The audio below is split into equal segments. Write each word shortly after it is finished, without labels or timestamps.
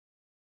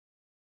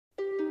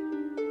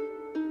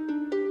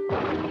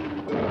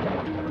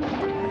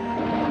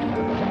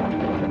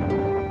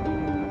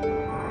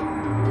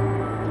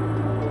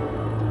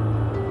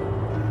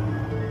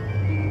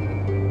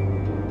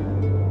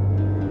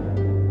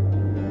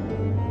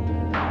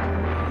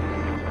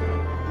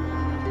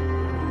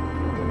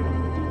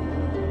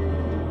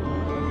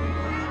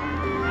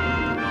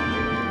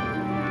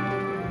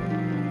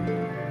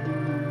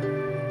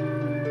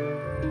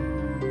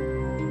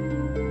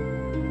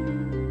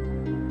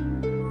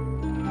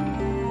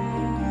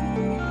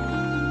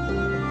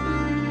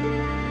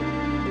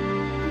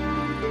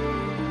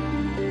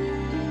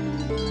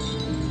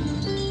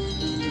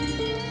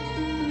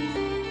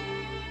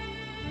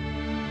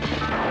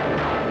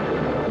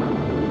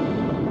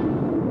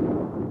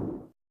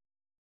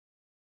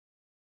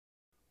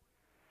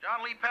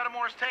John Lee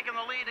Pettimore's taking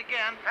the lead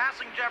again,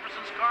 passing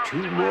Jefferson's car.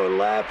 2 more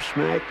laps,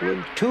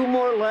 Macklin. 2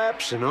 more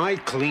laps, and I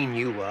clean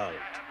you out.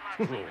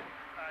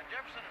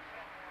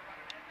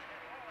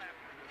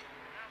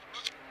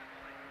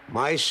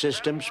 My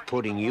system's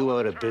putting you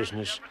out of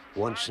business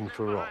once and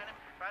for all.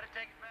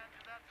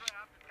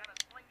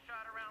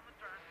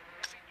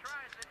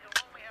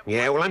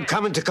 Yeah, well, I'm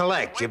coming to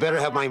collect. You better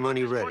have my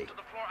money ready.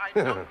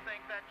 He's starting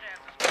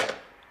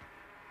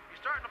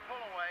to pull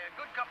away, a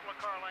good couple of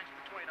car lengths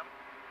between them.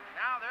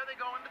 Now, there they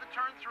go into the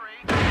turn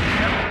 3.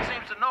 Jefferson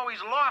seems to know he's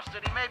lost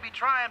it. He may be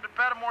trying, but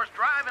Pettimore's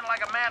driving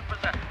like a man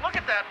possessed. Look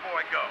at that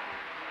boy go.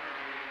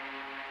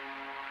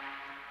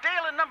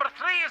 Dale in number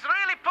 3 is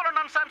really pulling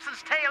on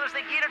Sampson's tail as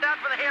they gear down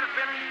for the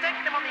hairpin, and he's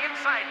taking him on the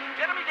inside.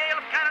 Jeremy Dale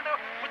of Canada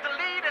with the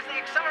lead as they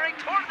accelerate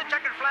toward the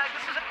checkered flag.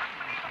 This is an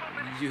unbelievable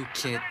finish. You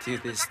can't do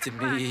this to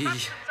me.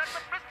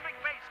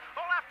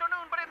 All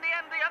afternoon, but in the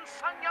end, the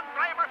unsung young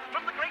driver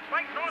from the Great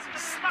White North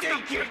just snuck up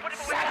Stinky to put him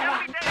away. son of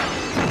Jeremy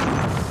Dale.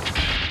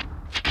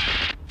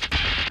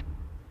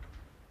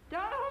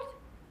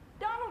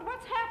 Donald,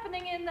 what's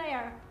happening in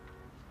there?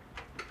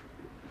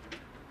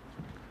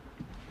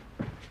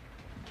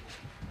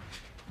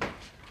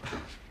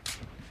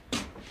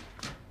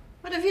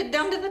 What have you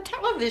done to the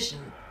television?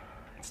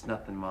 It's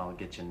nothing, Ma. I'll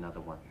get you another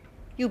one.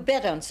 You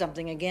bet on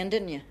something again,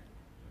 didn't you?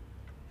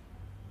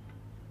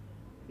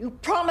 You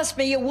promised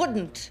me you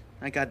wouldn't.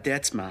 I got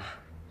debts, Ma.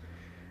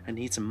 I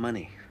need some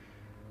money.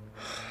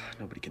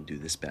 Nobody can do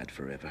this bad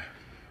forever.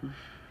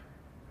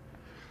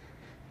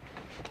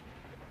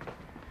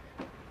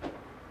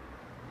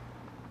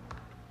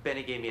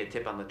 Benny gave me a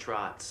tip on the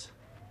trots.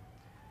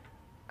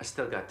 I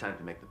still got time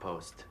to make the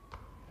post.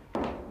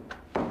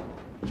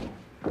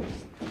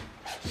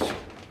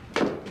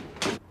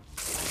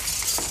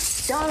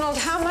 Donald,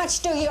 how much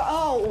do you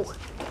owe?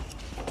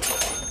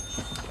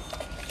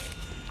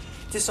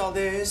 This all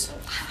there is?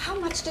 How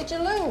much did you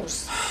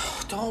lose?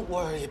 Don't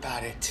worry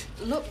about it.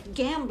 Look,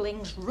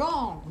 gambling's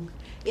wrong.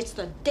 It's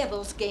the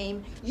devil's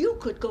game. You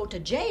could go to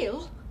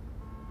jail.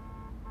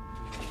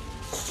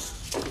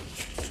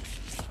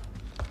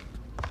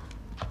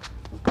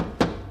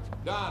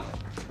 Don!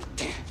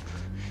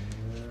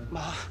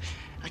 Ma,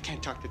 I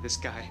can't talk to this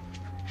guy.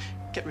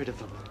 Get rid of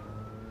him.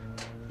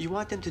 You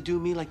want them to do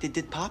me like they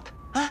did Pop?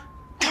 Huh?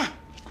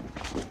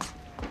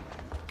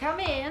 Come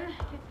in.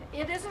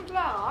 It isn't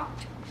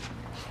locked.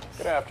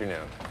 Good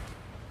afternoon.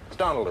 Is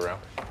Donald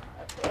around?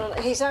 Well,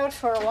 he's out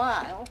for a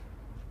while.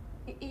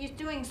 He's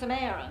doing some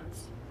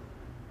errands.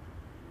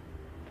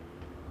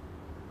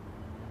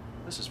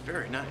 This is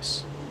very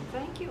nice.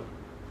 Thank you.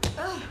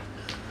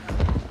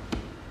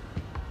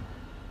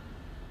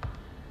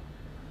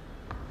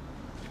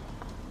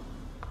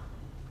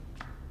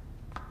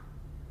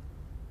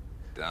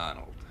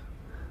 Donald.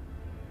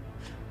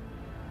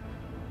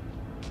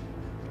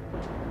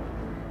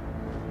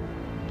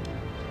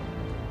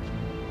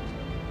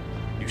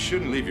 You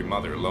shouldn't leave your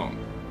mother alone.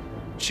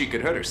 She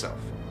could hurt herself.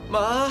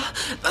 Ma!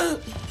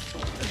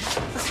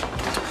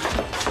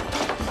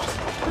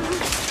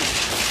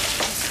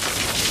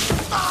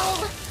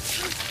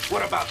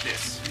 What about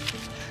this?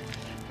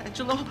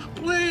 Angelo,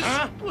 please!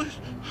 Huh? Please.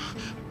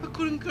 I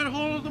couldn't get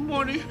hold of the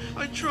money.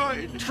 I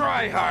tried.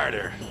 Try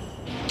harder.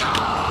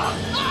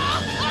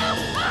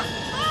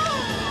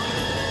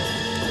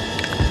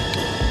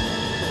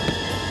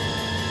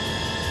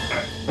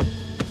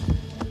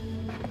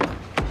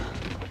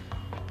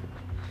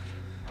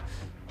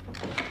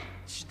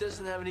 She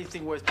doesn't have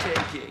anything worth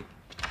taking.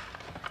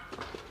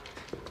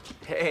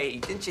 Hey,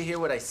 didn't you hear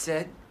what I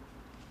said?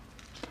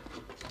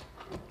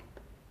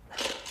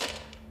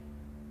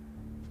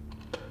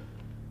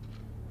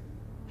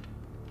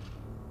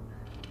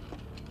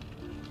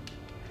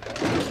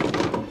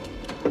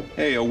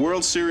 Hey, a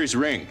World Series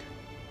ring.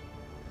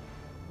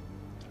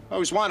 I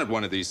always wanted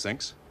one of these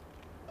things.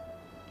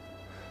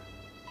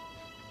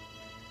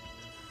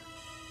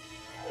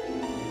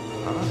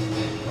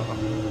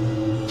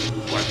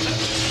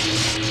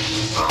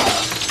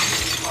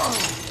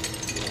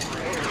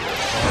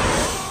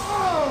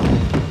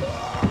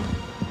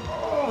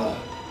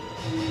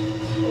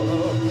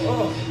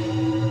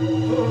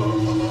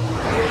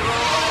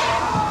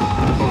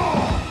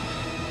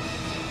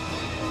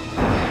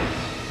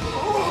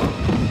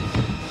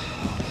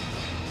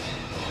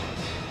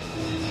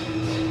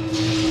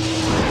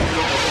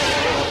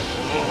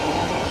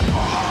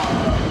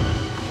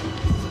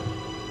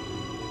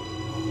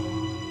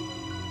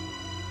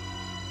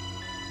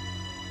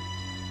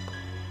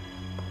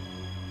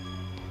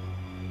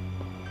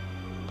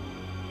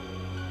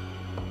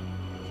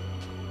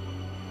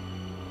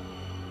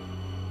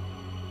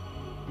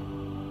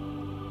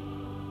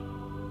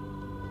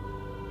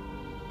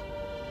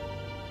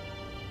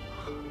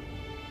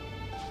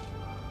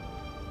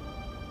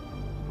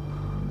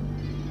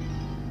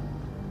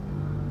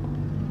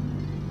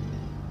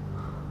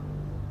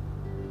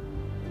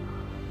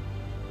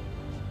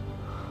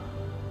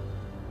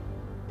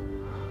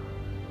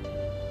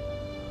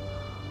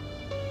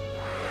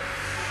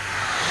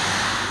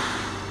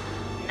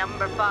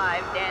 number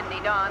 5,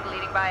 Dandy Don,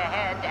 leading by a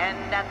head,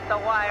 and at the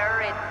wire,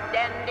 it's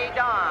Dandy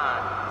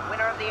Don.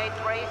 Winner of the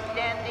 8th race,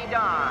 Dandy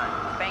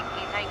Don.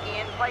 Spanky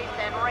Hanky in place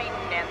and rain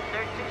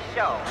dancer to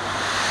show.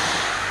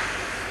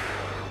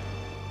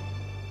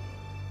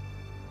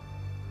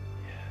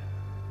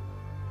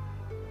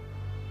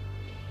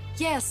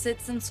 Yes,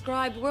 it's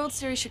inscribed World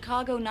Series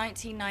Chicago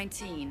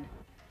 1919.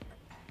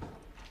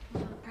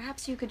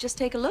 Perhaps you could just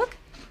take a look?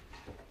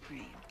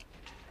 Great.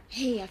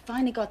 Hey, I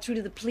finally got through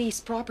to the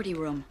police property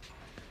room.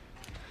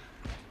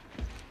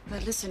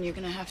 But listen, you're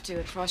gonna have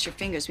to cross your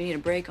fingers. We need a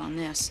break on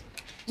this.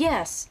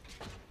 Yes.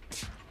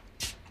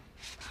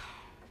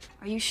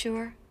 Are you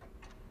sure?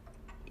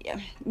 Yeah.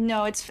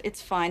 No,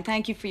 it's fine.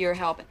 Thank you for your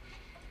help.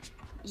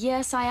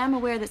 Yes, I am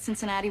aware that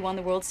Cincinnati won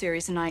the World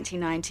Series in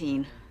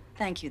 1919.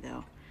 Thank you,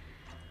 though.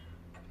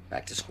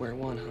 Back to square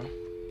one, huh?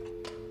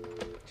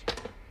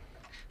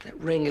 That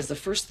ring is the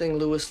first thing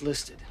Lewis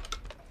listed.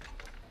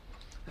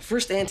 The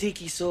first antique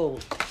he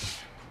sold.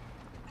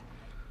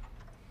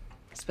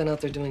 It's been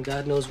out there doing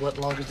God knows what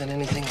longer than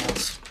anything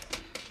else.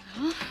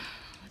 Well,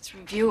 let's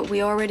review what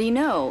we already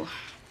know.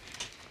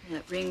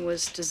 That ring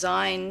was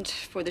designed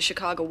for the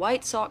Chicago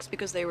White Sox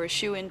because they were a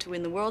shoo-in to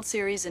win the World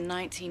Series in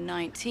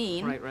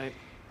 1919. Right.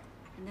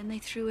 And then they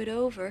threw it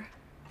over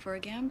for a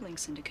gambling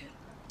syndicate.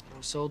 It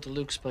was sold to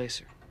Luke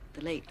Spicer.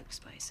 The late Luke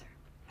Spicer.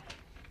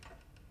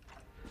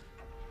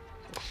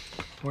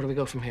 Where do we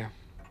go from here?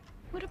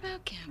 What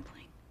about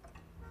gambling?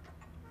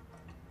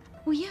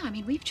 Well, yeah, I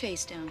mean, we've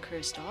chased down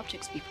cursed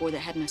objects before that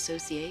had an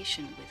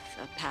association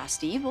with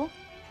past evil.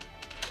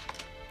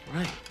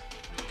 Right.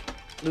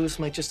 Lewis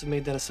might just have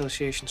made that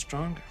association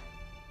stronger.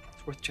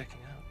 It's worth checking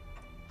out.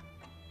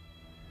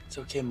 It's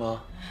okay, Ma.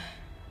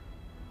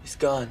 He's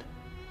gone.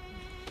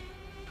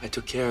 I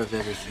took care of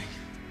everything.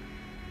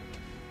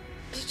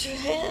 Did your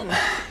hand?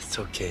 It's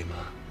okay,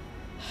 Ma.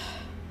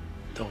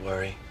 Don't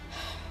worry.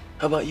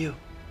 How about you?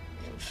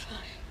 I'm fine.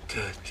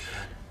 Good.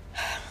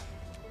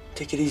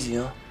 Take it easy,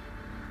 huh?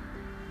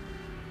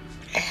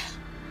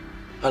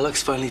 Our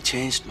luck's finally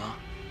changed, Ma.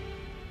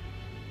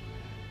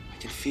 I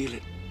can feel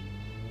it.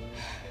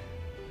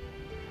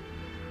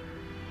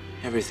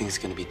 Everything's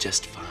gonna be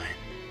just fine.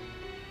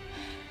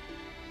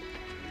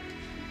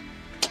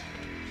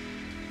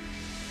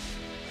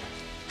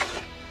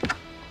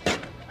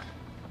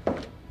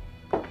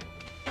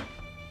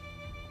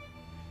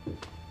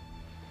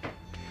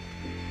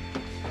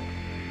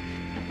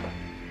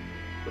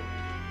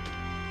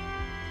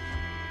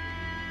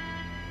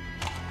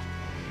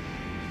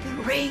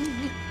 The ring.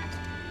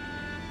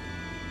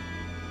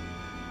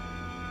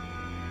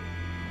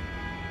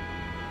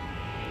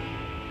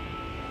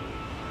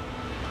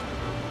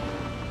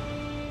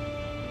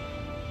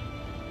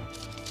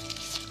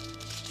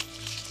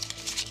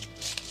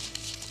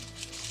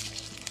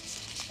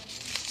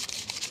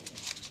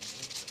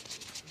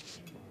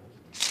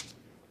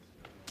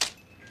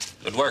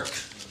 Good work.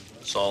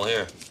 It's all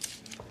here.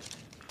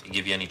 Did it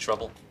give you any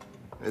trouble?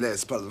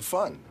 That's part of the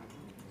fun.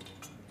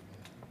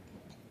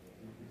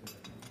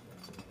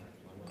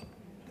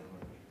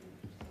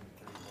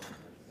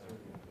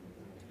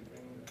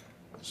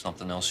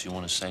 Something else you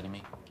want to say to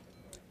me?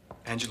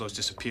 Angelo's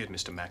disappeared,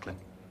 Mr. Macklin.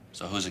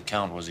 So whose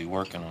account was he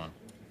working on?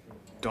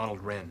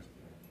 Donald Wren.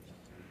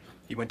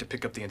 He went to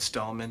pick up the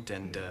installment,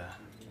 and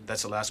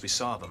that's the last we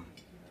saw of him.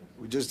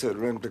 We just heard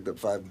Wren picked up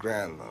 $5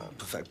 grand on a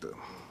Perfecto.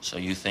 So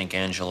you think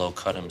Angelo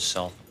cut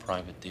himself a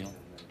private deal?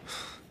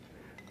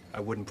 I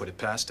wouldn't put it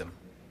past him.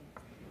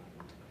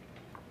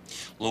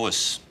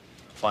 Lewis,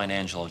 find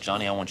Angelo.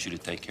 Johnny, I want you to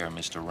take care of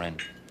Mr. Wren.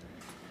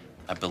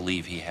 I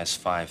believe he has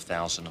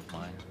 5,000 of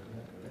mine.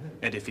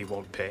 And if he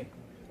won't pay?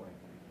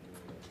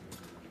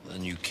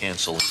 Then you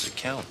cancel his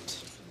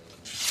account.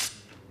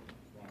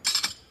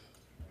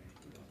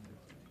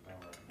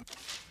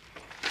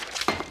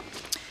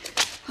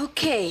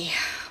 Okay,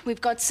 we've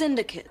got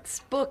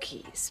syndicates,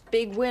 bookies,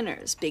 big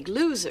winners, big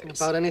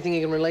losers. About anything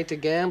you can relate to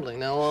gambling.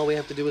 Now all we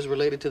have to do is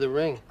relate it to the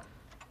ring.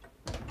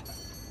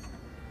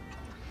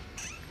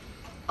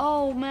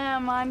 Oh,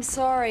 ma'am, I'm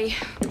sorry.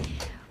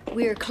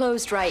 We're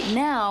closed right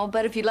now,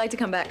 but if you'd like to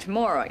come back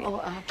tomorrow.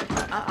 Oh,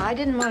 I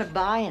didn't want to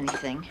buy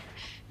anything.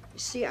 You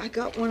see, I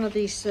got one of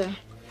these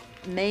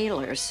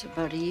mailers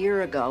about a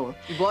year ago.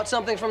 You bought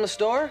something from the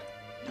store?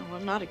 No, well,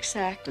 not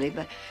exactly,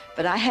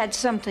 but I had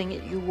something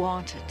that you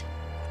wanted.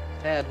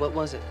 Dad, what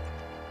was it?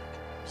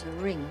 It was a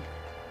ring,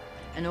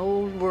 an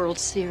old World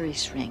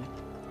Series ring.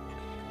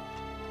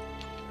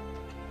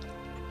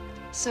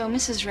 So,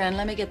 Mrs. Wren,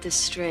 let me get this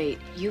straight.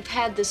 You've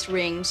had this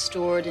ring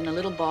stored in a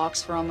little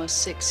box for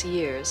almost 6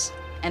 years,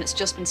 and it's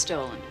just been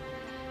stolen.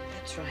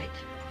 That's right.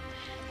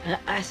 And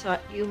I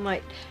thought you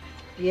might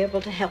be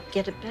able to help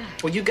get it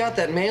back. Well, you got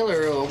that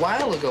mailer a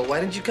while ago. Why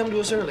didn't you come to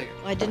us earlier?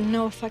 I didn't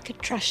know if I could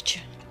trust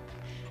you.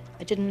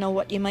 I didn't know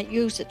what you might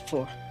use it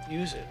for.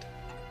 Use it?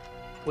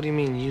 What do you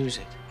mean, use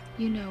it?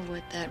 You know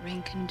what that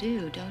ring can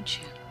do, don't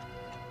you?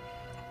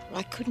 Well,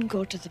 I couldn't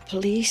go to the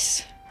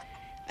police.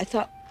 I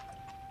thought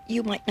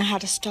you might know how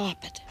to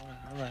stop it.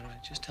 All right.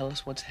 Just tell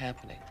us what's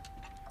happening.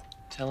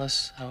 Tell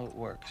us how it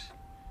works.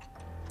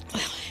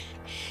 Well,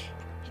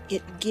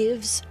 it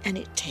gives and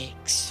it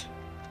takes.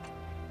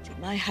 See,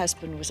 my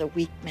husband was a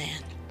weak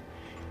man,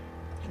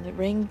 and the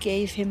ring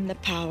gave him the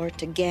power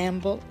to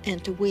gamble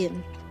and to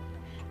win,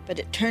 but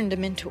it turned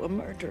him into a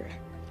murderer.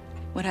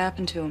 What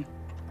happened to him?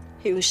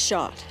 He was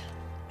shot.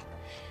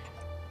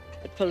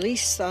 But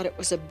police thought it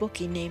was a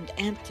bookie named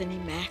Anthony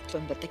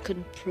Macklin, but they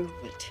couldn't prove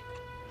it.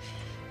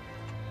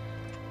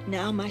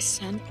 Now my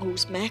son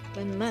owes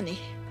Macklin money.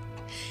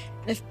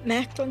 And if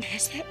Macklin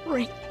has that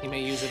ring... He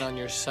may use it on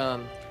your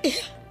son.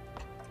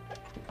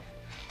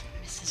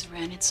 Mrs.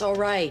 Wren, it's all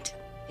right.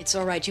 It's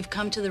all right. You've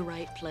come to the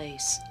right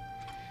place.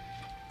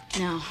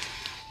 Now,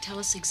 tell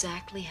us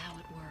exactly how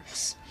it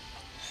works.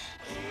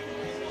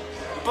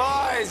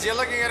 Boys, you're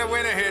looking at a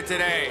winner here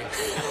today.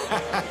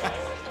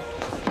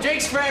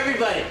 Drinks for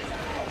everybody.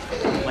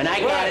 When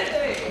I got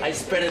it, I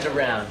spread it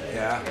around.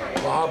 Yeah?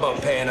 Well, how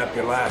about paying up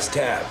your last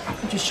tab?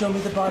 Just show me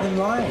the bottom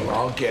line. Well,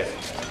 I'll get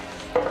it.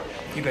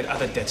 You got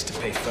other debts to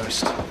pay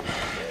first.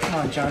 Come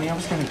on, Johnny, I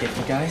was gonna get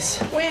you guys.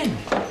 When?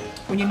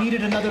 When you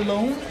needed another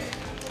loan?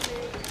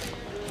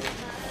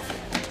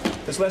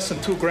 There's less than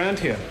 $2 grand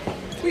here.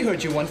 We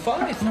heard you won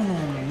 5.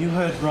 No, you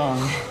heard wrong.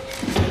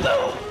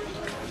 No!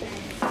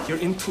 You're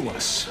into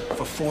us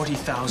for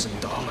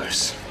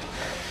 $40,000.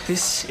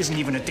 This isn't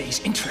even a day's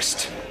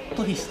interest.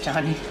 Please,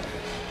 Johnny.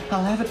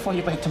 I'll have it for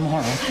you by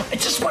tomorrow. I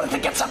just wanted to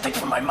get something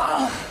from my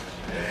mom.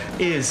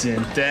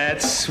 Isn't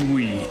that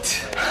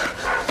sweet?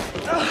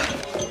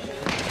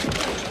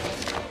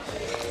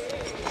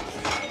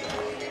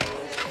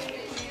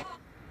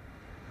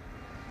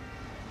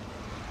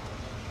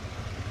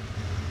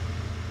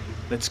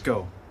 Let's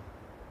go.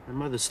 My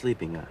mother's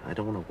sleeping. I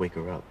don't want to wake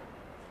her up.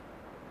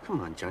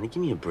 Come on, Johnny,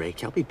 give me a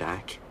break. I'll be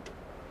back.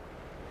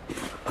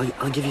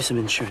 I'll give you some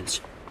insurance.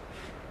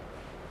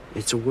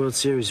 It's a World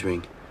Series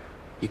ring.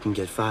 You can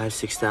get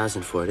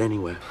 $5,000-6,000 for it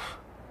anywhere.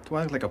 Do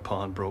I look like a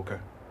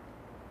pawnbroker?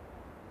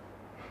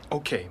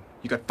 Okay,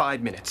 you got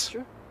 5 minutes.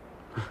 Sure.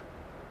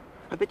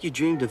 I bet you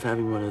dreamed of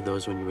having one of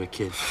those when you were a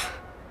kid.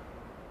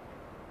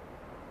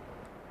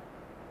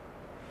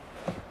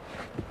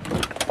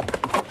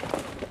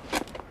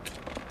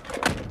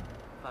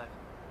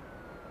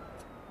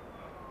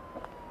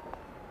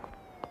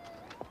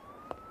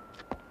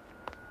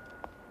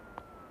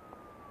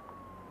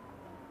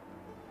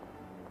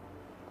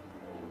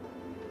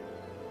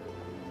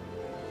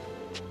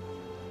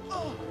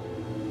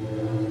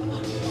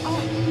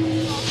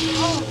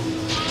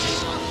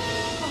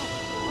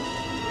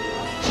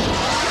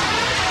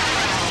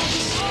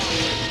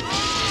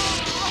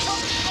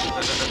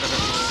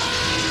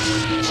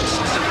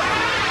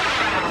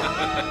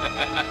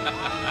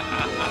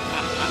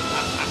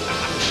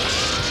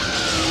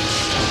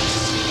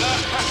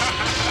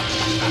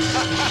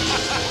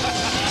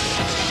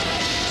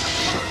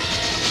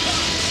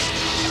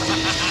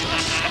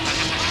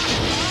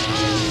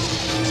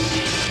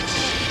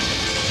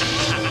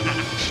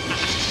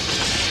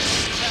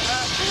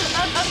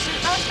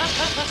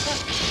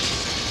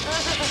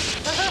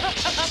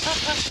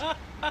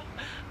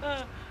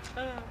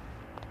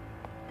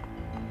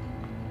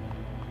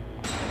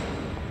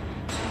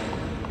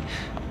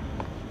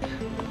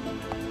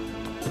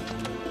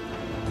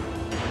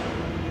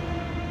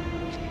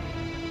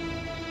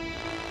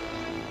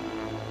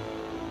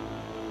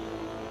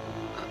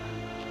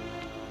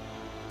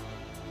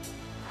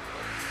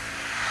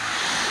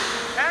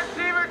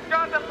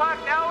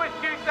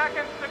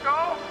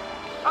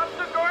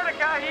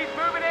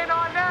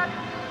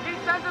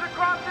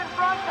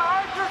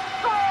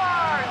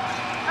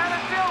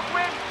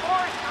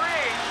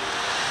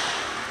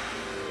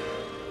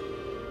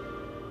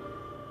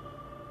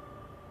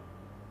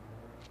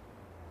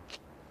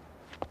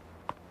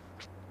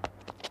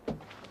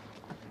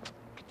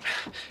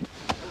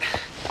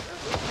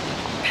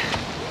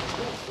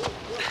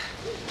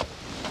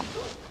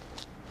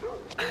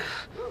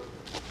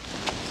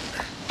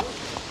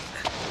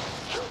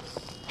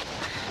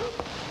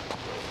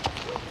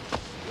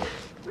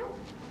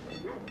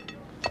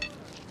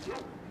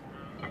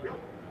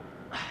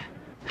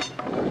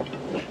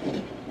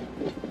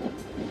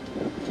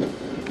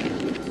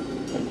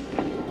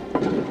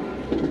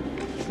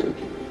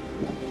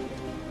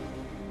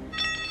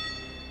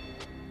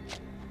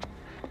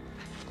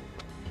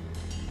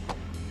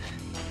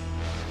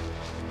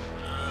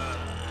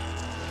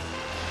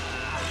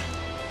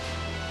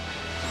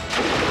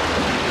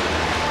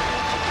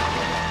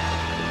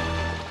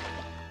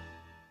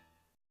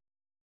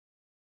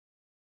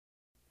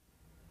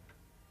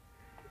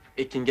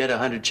 It can get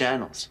 100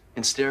 channels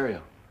in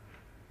stereo.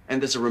 And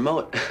there's a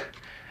remote.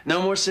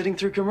 No more sitting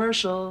through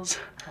commercials.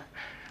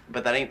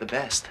 But that ain't the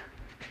best.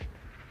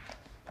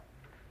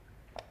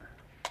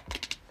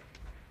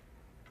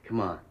 Come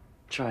on,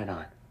 try it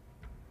on.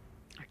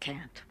 I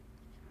can't.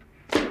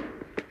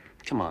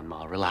 Come on,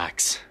 Ma,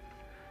 relax.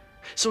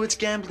 So it's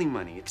gambling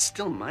money. It's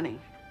still money.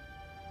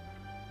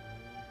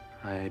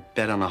 I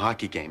bet on a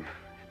hockey game.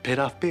 It paid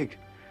off big.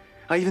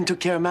 I even took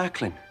care of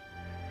Macklin.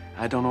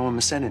 I don't owe him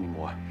a cent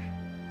anymore.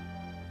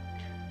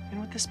 You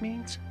know what this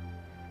means?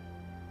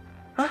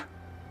 Huh?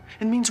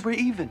 It means we're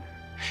even.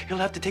 he'll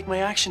have to take my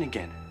action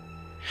again.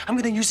 I'm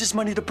gonna use this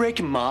money to break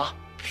him, Ma.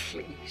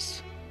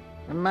 Please.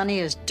 The money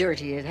is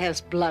dirty. It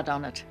has blood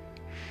on it.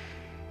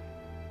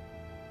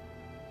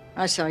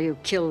 I saw you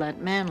kill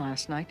that man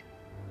last night.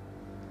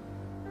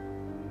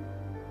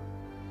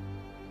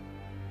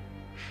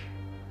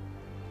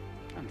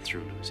 I'm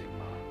through losing,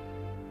 Ma.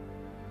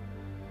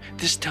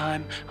 This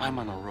time, I'm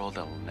on a roll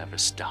that'll never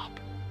stop.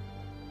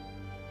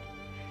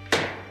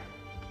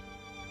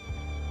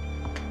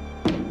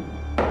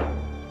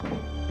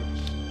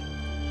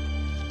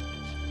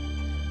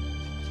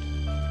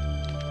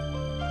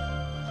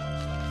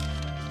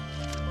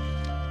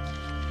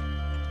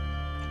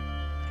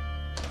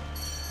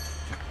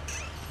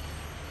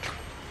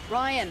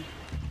 Ryan,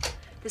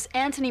 this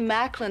Anthony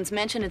Macklin's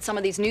mentioned in some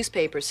of these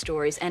newspaper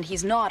stories, and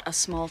he's not a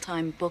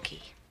small-time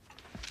bookie.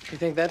 You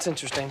think that's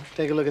interesting?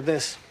 Take a look at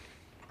this.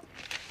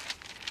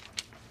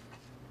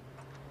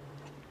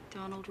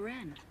 Donald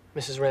Wren.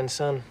 Mrs. Wren's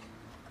son.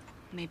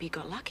 Maybe he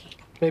got lucky.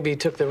 Maybe he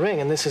took the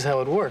ring, and this is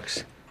how it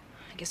works.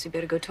 I guess we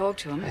better go talk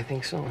to him. I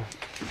think so.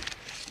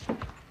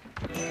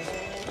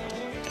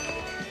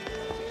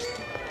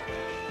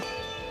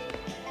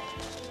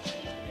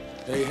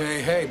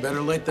 Hey,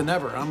 better late than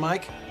never, huh,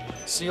 Mike?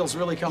 Seals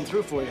really come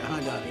through for you,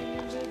 huh,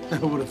 Donnie?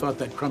 Who would have thought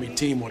that crummy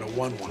team would have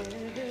won one?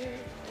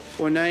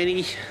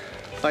 490,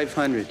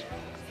 500.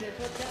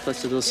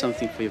 Plus a little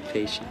something for your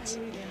patience.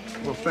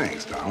 Well,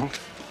 thanks, Donald.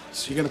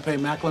 So you gonna pay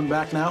Macklin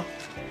back now?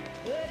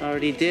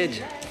 Already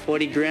did.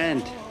 40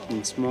 grand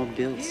in small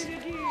bills.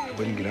 I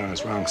wouldn't get on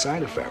his wrong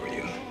side if I were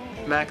you.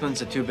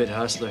 Macklin's a two-bit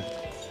hustler.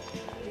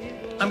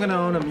 I'm gonna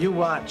own him. You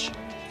watch.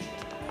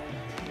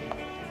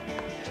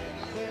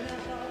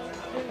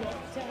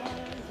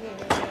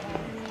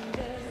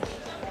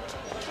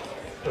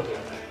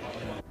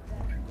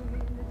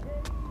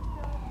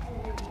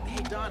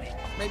 Hey, Donnie,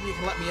 maybe you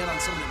can let me in on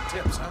some of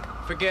them tips, huh?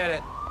 Forget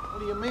it. What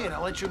do you mean? I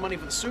lent you money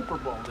for the Super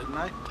Bowl, didn't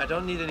I? I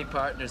don't need any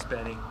partners,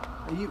 Benny.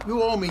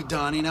 You owe me,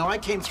 Donnie. Now, I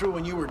came through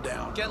when you were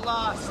down. Get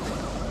lost.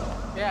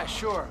 Yeah,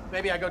 sure.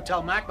 Maybe I go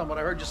tell Macklin what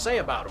I heard you say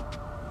about him.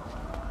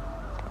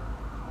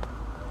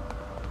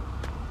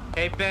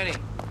 Hey, Benny.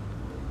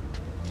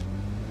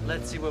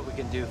 Let's see what we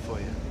can do for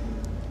you.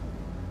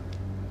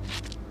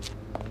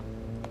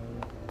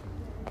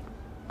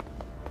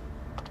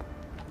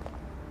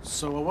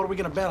 So, what are we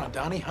gonna bet on,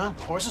 Donnie, huh?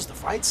 The horses, the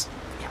fights?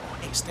 Yeah, well,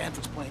 hey,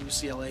 Stanford's playing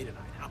UCLA tonight.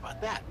 How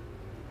about that?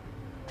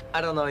 I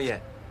don't know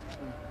yet.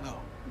 No.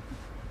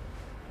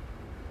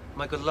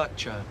 My good luck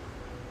charm.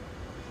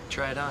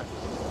 Try it on.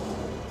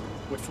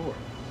 What for?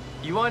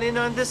 You want in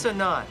on this or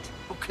not?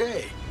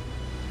 Okay.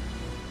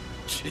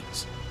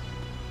 Jeez.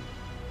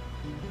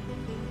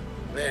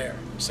 There.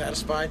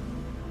 Satisfied?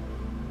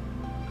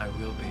 I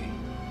will be.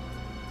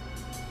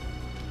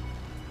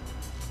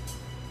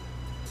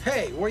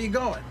 Hey, where you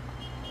going?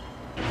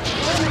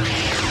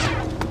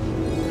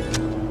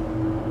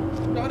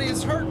 Donnie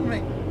is hurting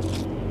me.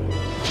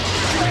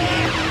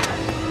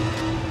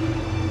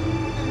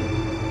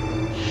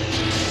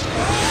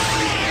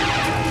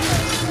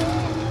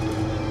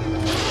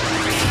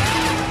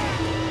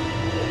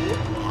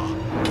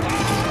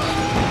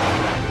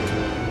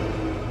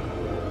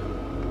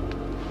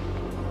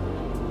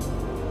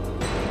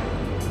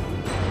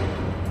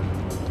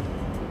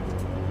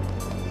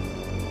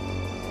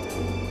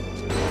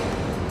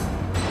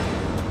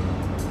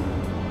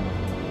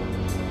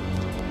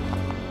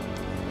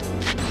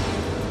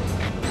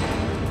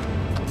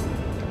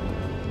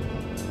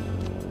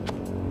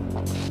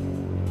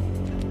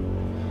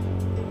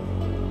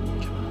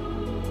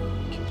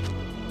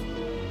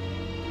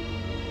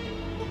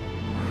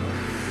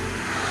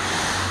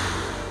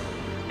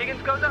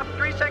 Goes up,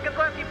 3 seconds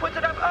left, he puts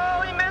it up,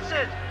 oh, he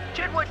misses!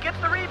 Chidwood gets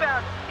the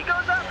rebound, he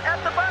goes up at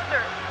the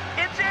buzzer,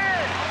 it's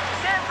in!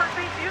 Stanford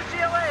beats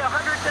UCLA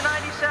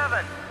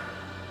 100-97.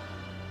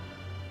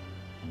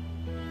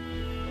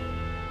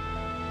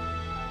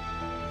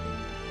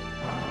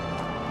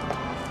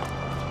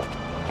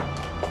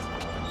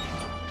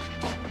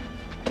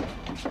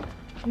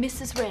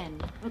 Mrs.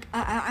 Wren.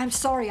 I'm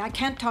sorry, I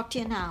can't talk to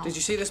you now. Did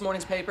you see this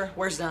morning's paper?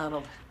 Where's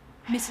Donald?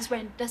 Mrs.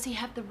 Wren, does he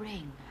have the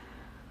ring?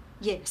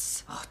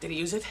 Yes. Oh, did he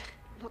use it?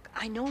 Look,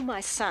 I know my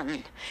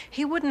son.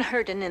 He wouldn't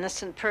hurt an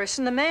innocent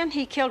person. The man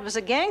he killed was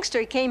a gangster.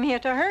 He came here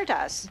to hurt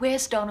us.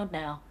 Where's Donald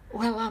now?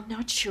 Well, I'm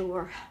not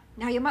sure.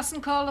 Now, you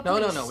mustn't call the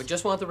police. No. We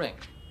just want the ring.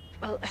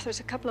 Well,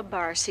 there's a couple of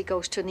bars he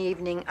goes to in the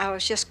evening. I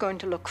was just going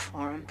to look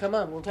for him. Come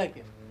on, we'll take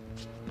you.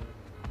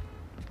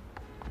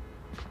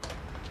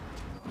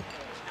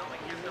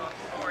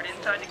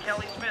 Inside to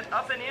Kelly Smith,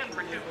 up and in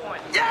for 2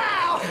 points.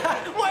 Yeah!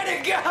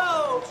 Way to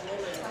go!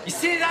 You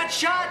see that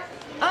shot?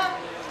 Huh?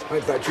 I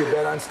thought you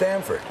bet on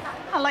Stanford.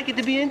 I like it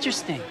to be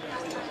interesting. A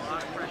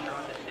lot of pressure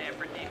on the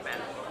Stanford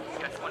defense. He's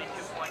got 22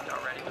 points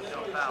already with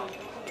no fouls.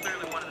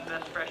 Clearly one of the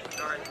best freshman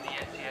guards in the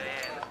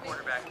NCAA, and the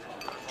quarterback is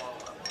the ball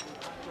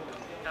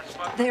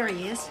up. There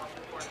he is.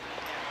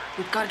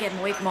 We've got to get him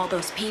away from all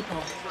those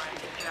people.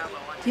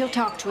 He'll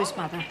talk to his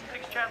mother.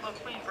 Chatlow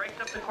clean, breaks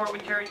up the court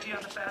with Terry G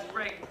on the fast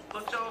break.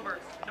 Looks over,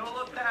 no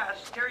look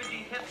pass. Terry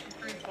G hits from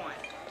 3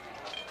 points.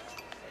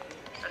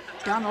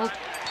 Donald.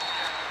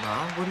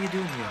 Ma, what are you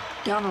doing here?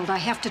 Donald, I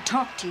have to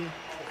talk to you.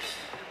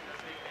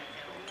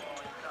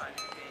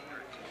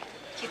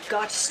 You've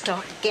got to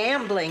stop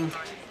gambling.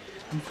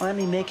 I'm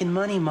finally making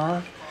money,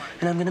 Ma.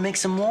 And I'm gonna make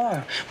some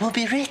more. We'll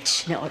be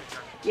rich. No,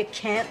 you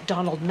can't,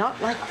 Donald.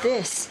 Not like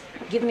this.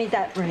 Give me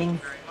that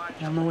ring. I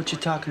don't know what you're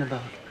talking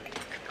about.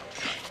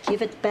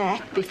 Give it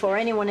back before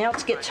anyone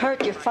else gets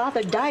hurt. Your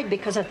father died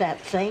because of that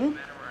thing.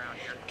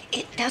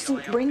 It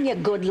doesn't bring you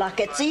good luck.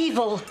 It's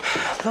evil.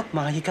 Look,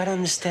 Ma, you gotta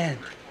understand.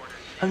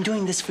 I'm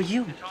doing this for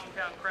you.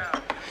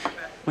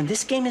 When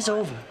this game is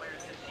over,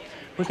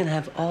 we're gonna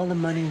have all the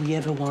money we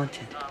ever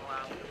wanted.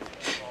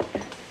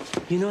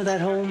 You know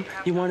that home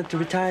you wanted to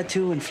retire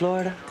to in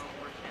Florida?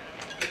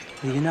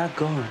 Well, you're not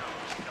going.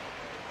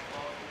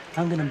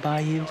 I'm gonna buy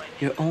you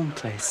your own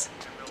place.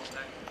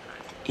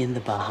 In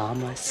the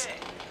Bahamas.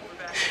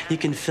 You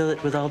can fill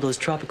it with all those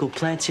tropical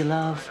plants you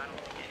love.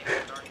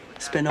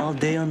 Spend all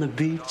day on the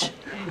beach.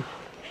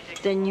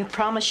 Then you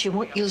promise you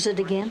won't use it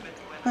again?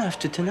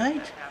 After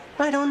tonight,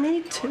 I don't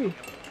need to.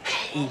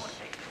 Hey,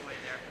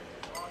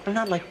 I'm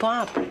not like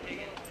Pop.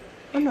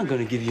 I'm not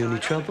gonna give you any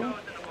trouble.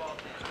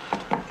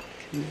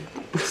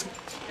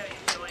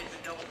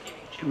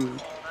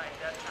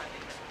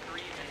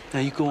 Now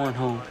you go on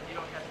home.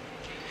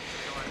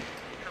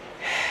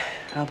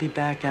 I'll be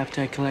back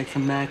after I collect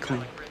from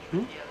Macklin.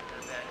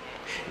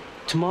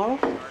 Tomorrow,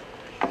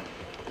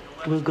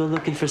 we'll go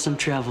looking for some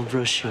travel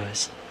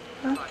brochures.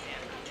 Huh?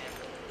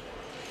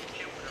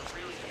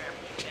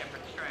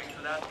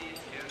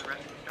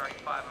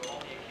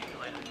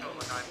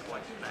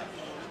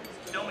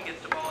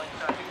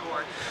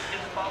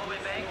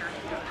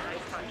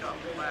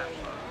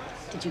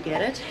 Did you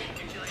get it?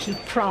 He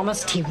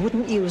promised he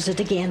wouldn't use it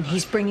again.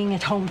 He's bringing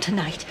it home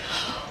tonight.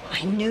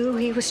 I knew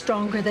he was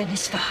stronger than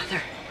his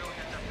father.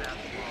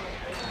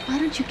 Why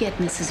don't you get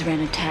Mrs.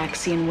 Wren a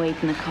taxi and wait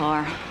in the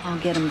car? I'll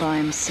get him by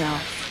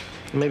himself.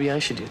 Maybe I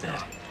should do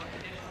that.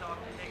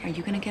 Are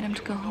you going to get him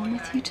to go home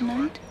with you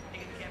tonight?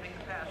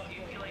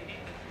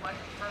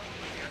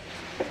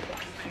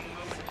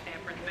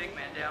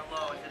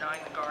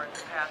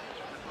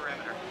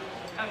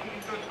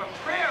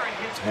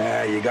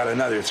 Yeah, you got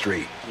another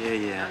 3.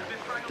 Yeah.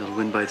 They'll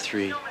win by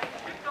 3.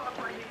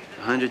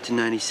 100 to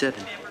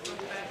 97.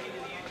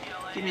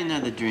 Give me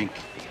another drink.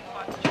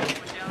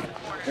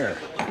 Here,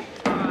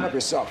 help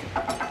yourself.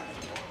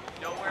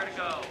 Nowhere to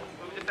go.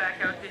 Moved it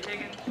back out to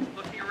Higgins,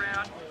 looking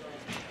around.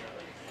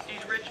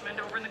 Sees Richmond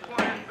over in the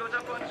corner, goes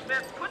up on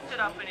Smith, puts it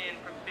up and in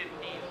from 15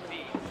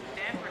 feet.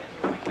 Stanford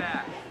is coming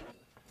back.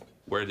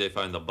 Where did they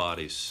find the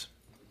bodies?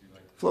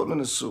 Floating in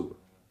the sewer.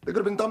 They could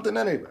have been dumped in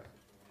anywhere.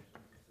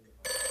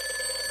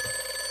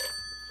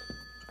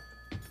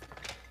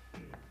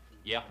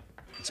 Yeah.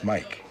 It's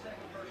Mike.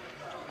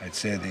 I'd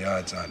say the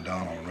odds on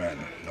Donald Wren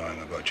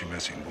knowing about your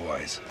missing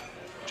boys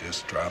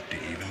just dropped to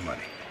even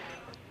money.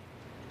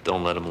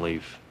 Don't let him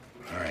leave.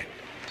 All right.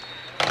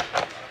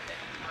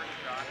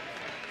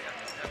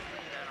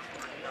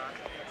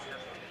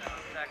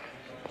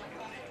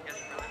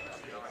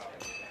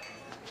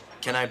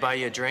 Can I buy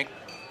you a drink?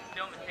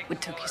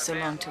 What took you so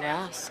long to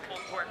ask?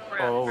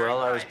 Oh, well,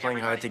 I was playing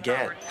hard to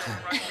get.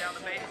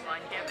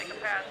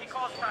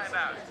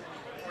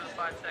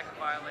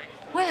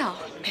 Well,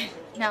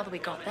 now that we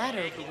got that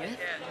over with,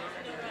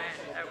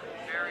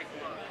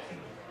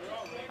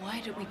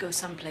 why don't we go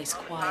someplace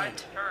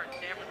quiet?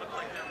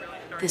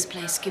 This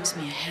place gives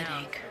me a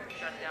headache.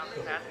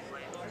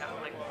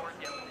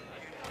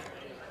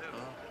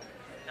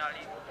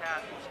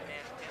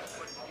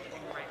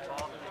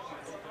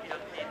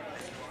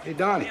 Hey,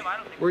 Donnie,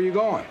 where are you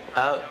going?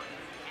 Out.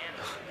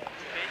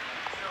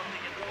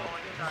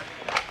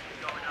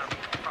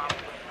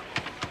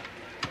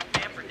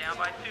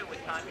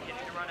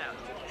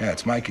 Yeah,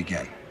 it's Mike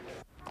again.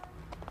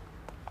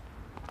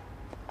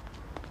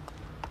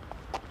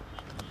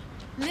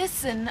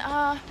 Listen,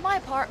 my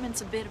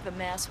apartment's a bit of a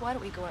mess. Why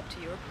don't we go up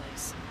to your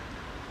place?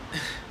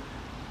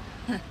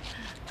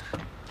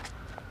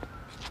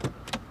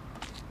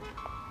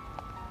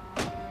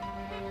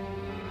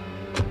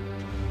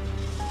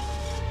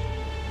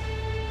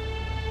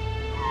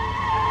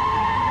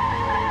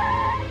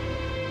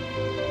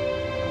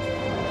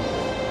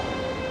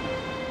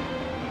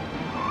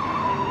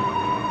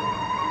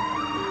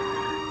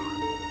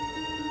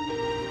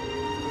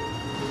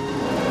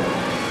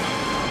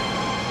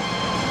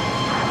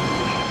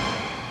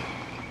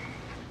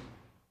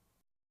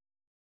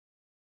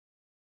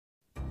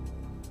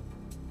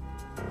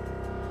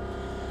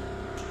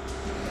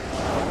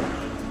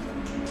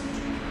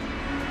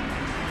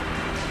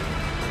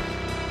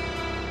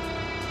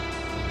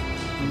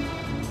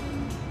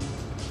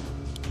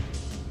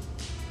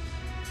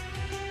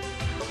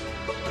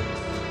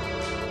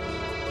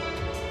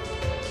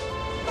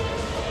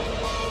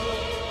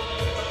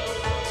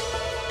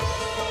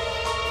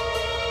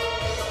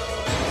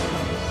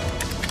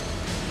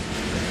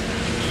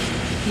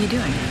 What are you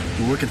doing?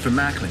 We're working for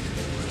Macklin.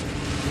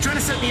 You're trying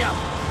to set me up.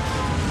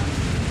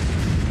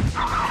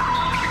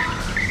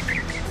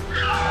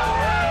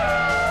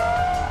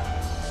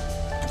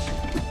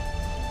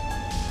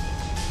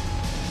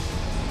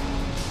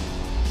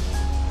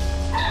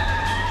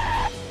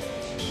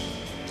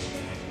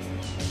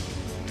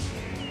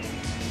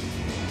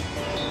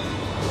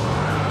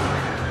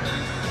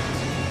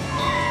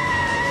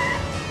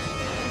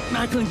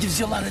 Macklin gives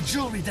you a lot of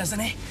jewelry, doesn't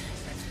he?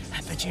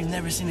 I bet you've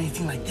never seen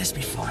anything like this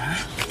before,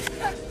 huh?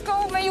 Let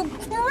go of me, you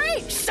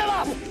creep! Shut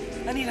up!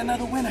 I need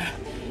another winner.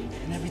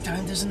 And every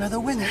time there's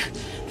another winner,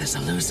 there's a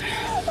loser.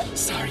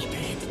 Sorry,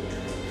 babe.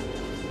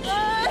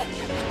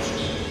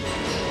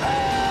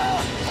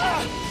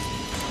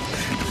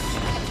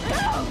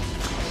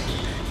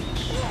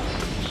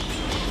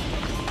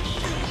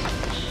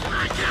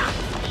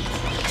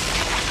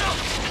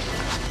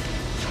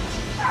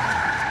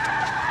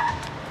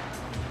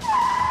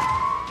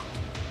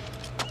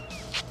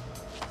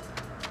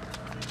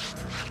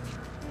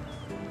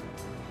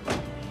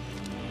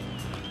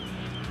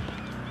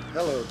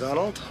 Hello,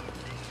 Donald.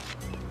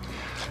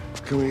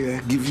 Can we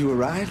give you a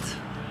ride?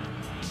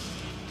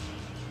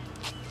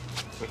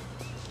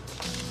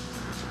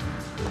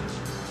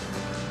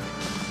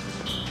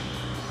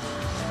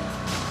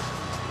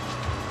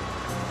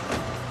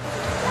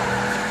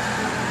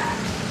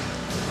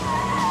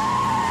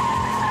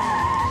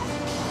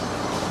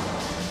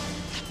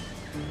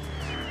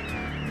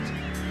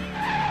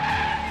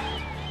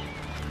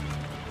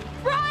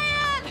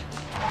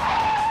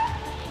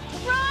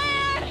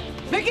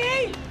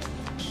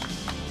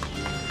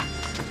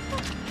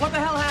 What the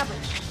hell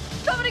happened?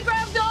 Somebody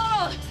grab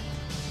Donald!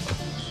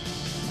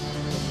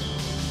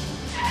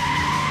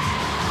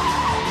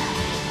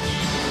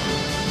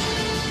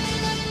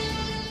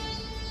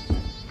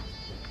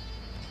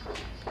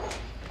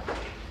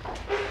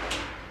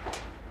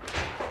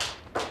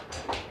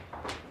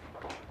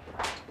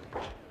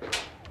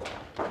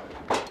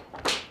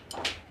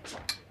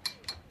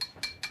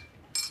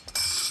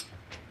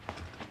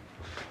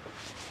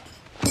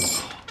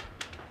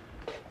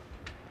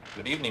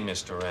 Good evening,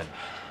 Mr. Wren.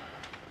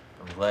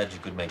 I'm glad you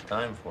could make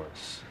time for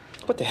us.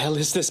 What the hell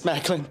is this,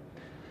 Macklin?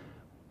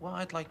 Well,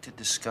 I'd like to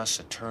discuss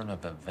a turn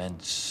of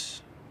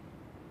events.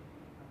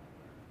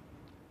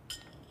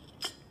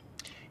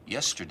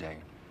 Yesterday,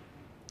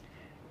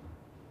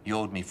 you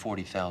owed me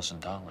 $40,000,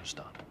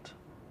 Donald.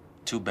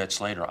 2 bets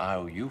later, I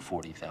owe you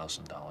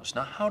 $40,000.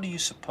 Now, how do you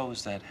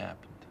suppose that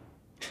happened?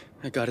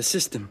 I got a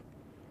system.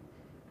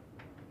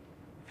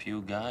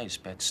 Few guys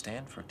bet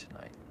Stanford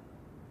tonight.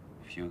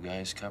 Few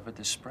guys covered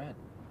the spread.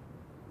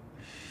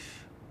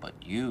 But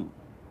you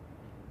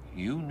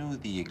knew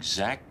the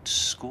exact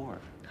score.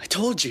 I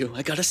told you,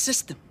 I got a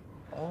system.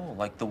 Oh,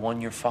 like the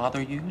one your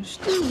father used?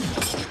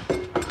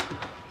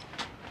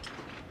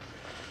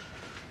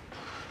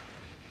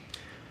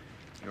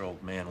 Your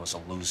old man was a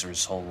loser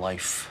his whole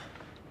life.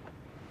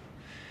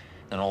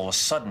 Then all of a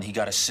sudden, he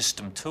got a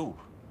system too.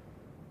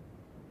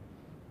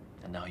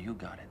 And now you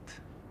got it.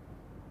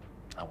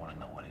 I want to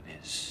know what it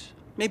is.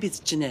 Maybe it's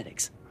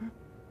genetics.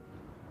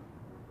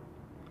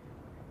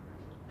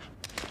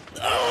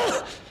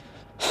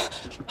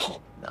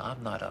 Now,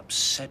 I'm not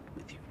upset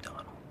with you,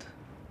 Donald.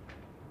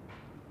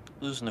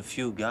 Losing a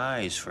few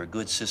guys for a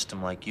good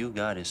system like you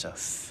got is a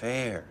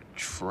fair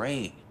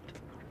trade.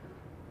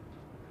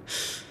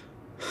 So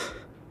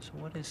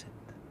what is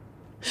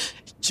it?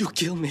 You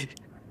kill me,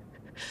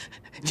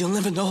 and you'll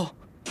never know.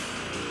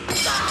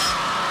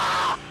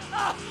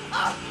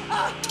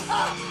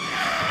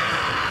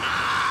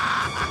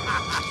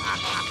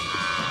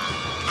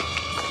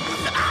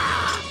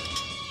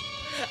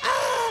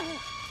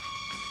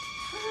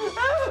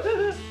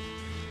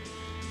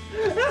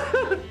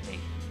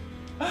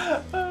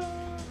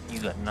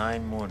 You got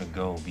 9 more to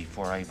go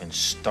before I even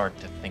start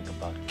to think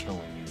about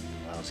killing you,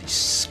 you lousy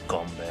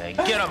scumbag.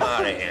 Get him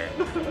out of here.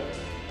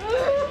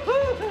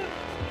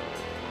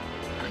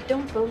 I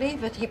don't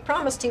believe it. He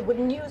promised he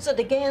wouldn't use it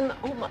again.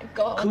 Oh, my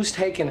God. Who's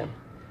taking him?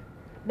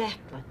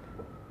 Macklin.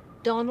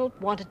 Donald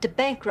wanted to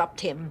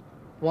bankrupt him.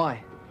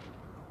 Why?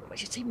 Well,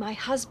 you see, my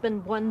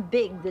husband won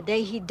big the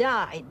day he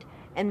died,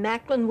 and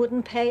Macklin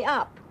wouldn't pay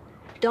up.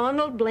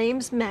 Donald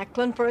blames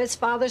Macklin for his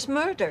father's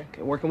murder.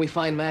 Okay, where can we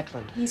find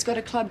Macklin? He's got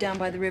a club down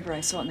by the river. I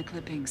saw it in the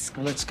clippings.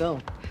 Well, let's go.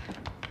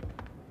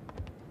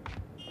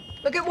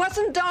 Look, it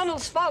wasn't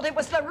Donald's fault. It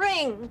was the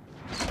ring.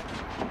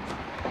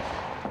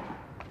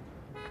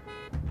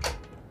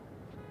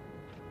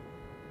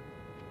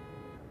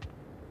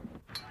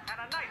 And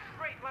a nice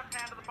straight left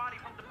hand to the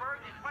body from DeBerg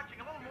is punching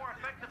a little more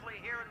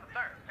effectively here in the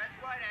third. That's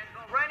right,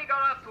 Ansel. Randy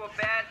got off to a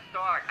bad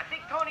start. I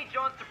think Tony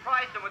Jones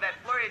surprised him with that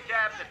flurry of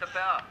jabs at the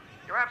bell.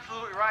 You're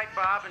absolutely right,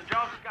 Bob, and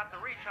Jones has got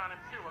the reach on him,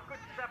 too. A good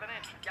 7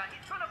 inches. Yeah,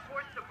 he's gonna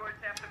force the burst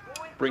after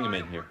going Bring him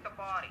in here. the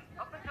body.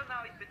 Up until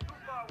now, he's been too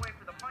far away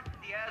for the punches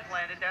he has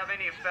landed to have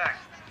any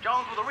effect.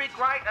 Jones with a reach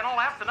right and a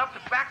left, enough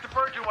to back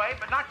DeBerg away,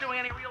 but not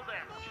doing any real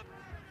damage.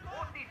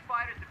 Both these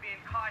fighters are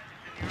being cautious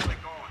in the early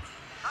going.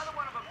 Neither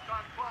one of them's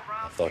gone 12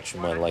 rounds. I thought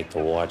you might like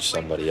to watch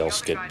somebody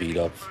else get beat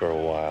up for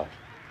a while.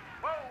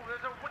 Whoa,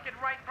 there's a wicked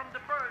right from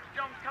DeBerg.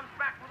 Jones comes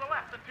back with a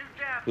left and 2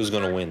 jabs. Who's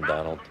gonna win,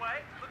 Donald? Looks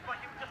like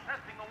he was just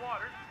testing the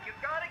waters. You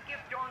gotta give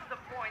Jones the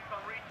points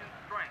on reach and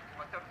strength,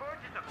 but the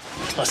Burge is a...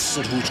 I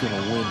said who's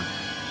gonna win.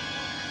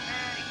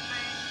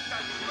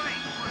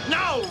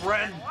 No,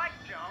 Ren! Like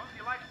Jones,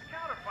 he likes to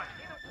counterpunch.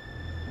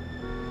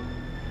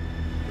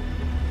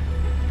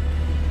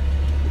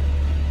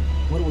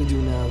 What do we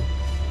do now?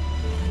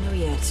 I don't know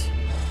yet.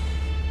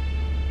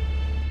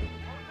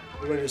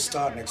 We're ready to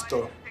start next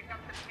door.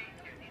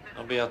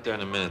 I'll be out there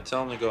in a minute.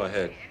 Tell him to go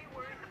ahead.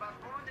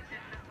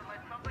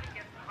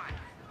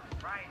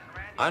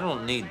 I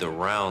don't need the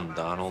round,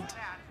 Donald.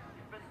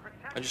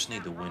 I just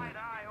need the winner.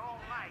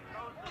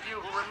 Those of you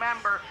who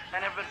remember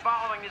and have been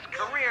following his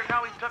career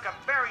know he took a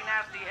very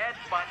nasty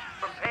headbutt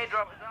from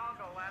Pedro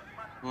Hidalgo last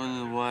month.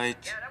 One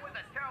white.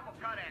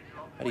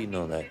 How do you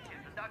know that?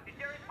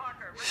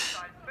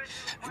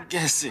 I'm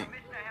guessing.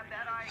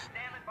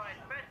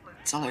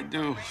 That's all I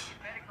do.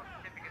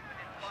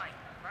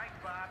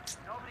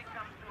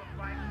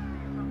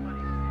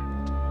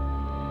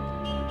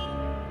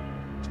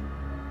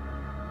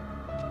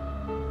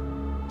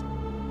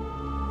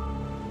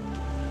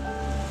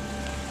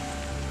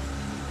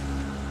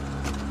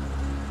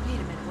 Wait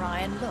a minute,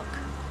 Ryan, look.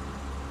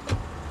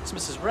 It's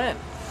Mrs. Wren.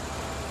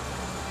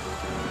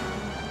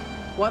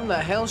 What in the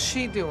hell's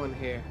she doing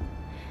here?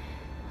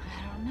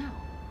 I don't know.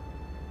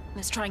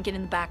 Let's try and get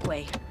in the back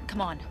way.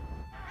 Come on.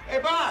 Hey,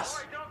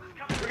 boss!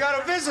 We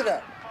got a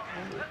visitor.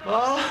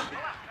 Oh?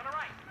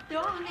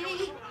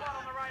 Donnie!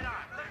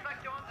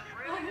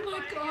 Oh,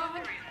 my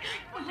God.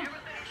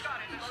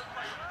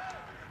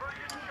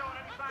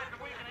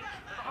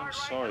 I'm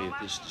sorry if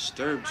this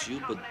disturbs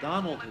you, but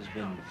Donald has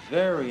been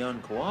very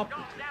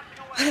uncooperative.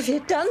 What have you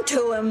done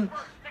to him?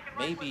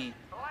 Maybe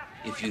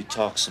if you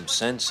talk some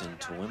sense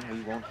into him,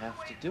 we won't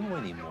have to do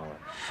anymore.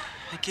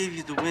 I gave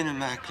you the winner,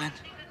 Macklin.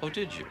 Oh,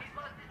 did you?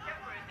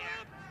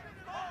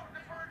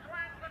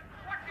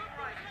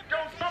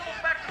 Don't stumble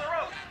back to the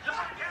road.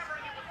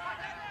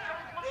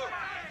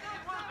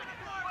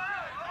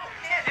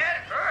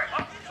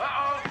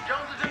 Uh-oh,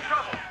 Jones is in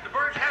trouble. The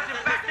bird has him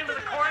backed into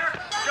the corner.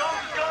 Jones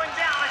is going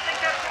down. I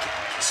think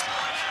that's...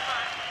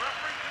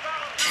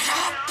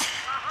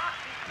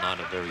 Not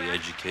a very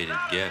educated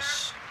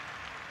guess.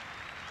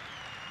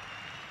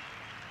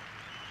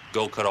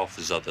 Go cut off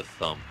his other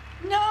thumb.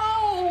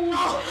 No!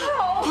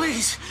 No!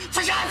 Please,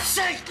 for God's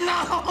sake,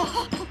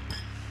 no!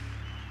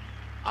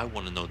 I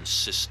want to know the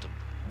system.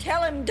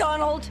 Tell him,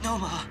 Donald. No,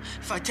 Ma.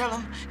 If I tell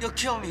him, he'll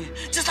kill me.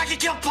 Just like he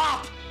killed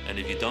Pop. And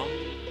if you don't,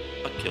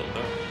 I'll kill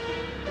her.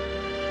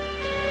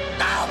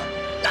 No!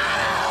 No!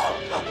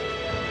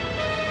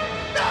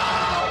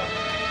 No!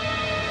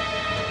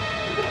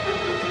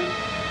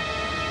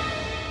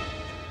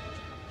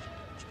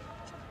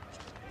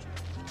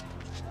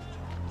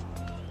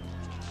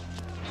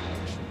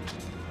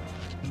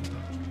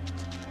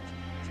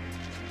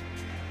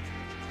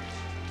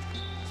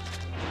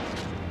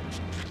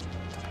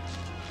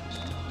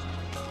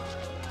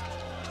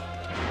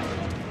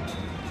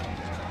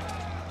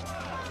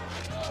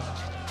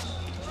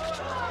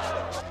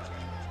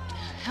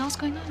 What's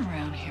going on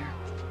around here?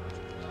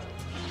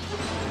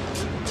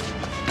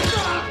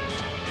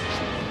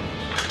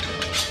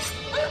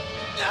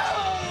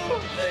 No!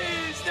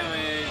 Please do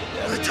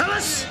it! Tell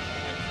us!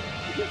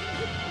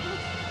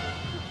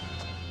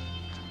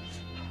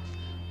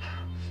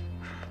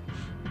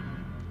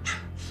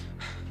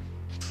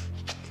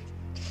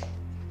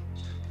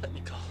 Let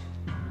me go.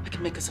 I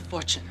can make us a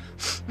fortune.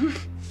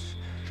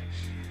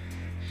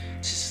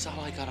 This is all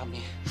I got on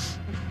me.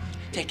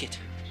 Take it.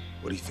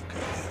 What do you think I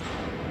am?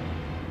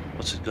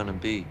 What's it gonna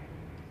be?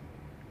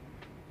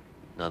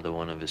 Another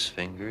one of his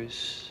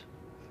fingers?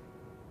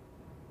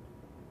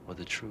 Or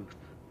the truth?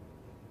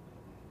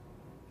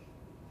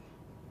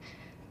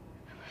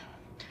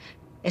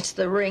 It's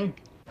the ring.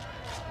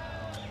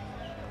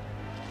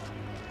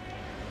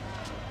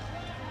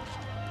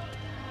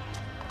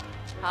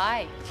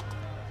 Hi.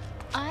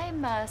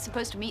 I'm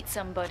supposed to meet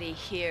somebody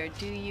here.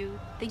 Do you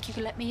think you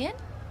can let me in?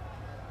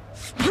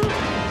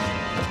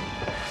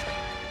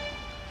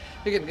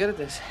 You're getting good at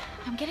this.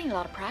 I'm getting a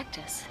lot of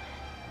practice.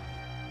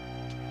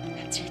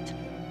 That's it.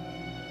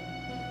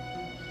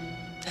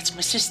 That's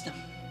my system.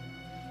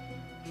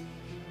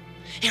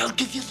 It'll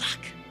give you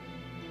luck.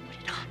 Put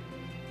it on.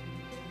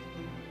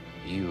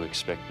 You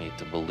expect me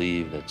to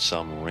believe that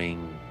some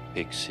ring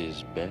picks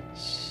his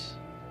bets?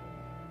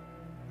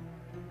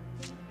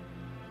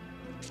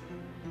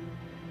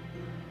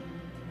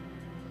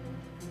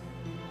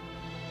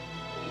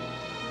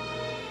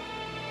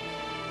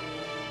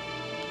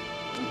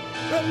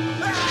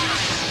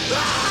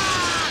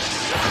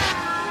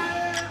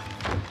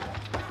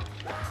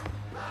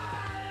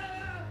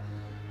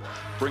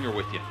 Bring her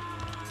with you.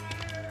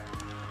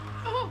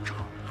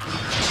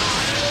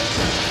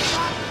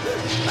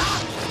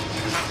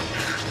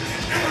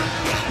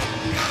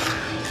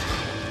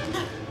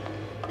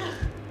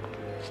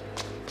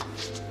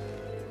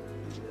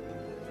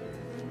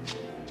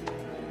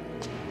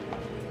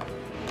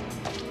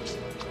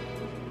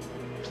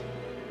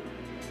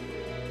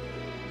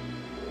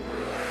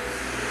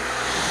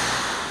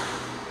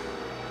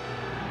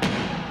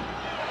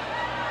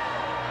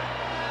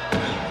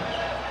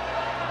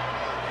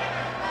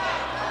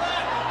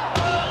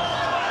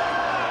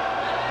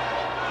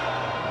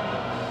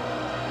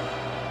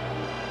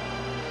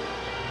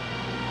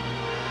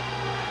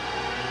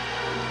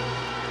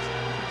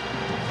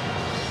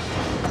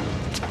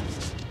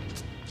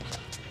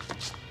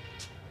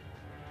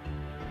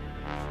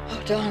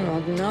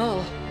 Donald,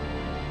 no.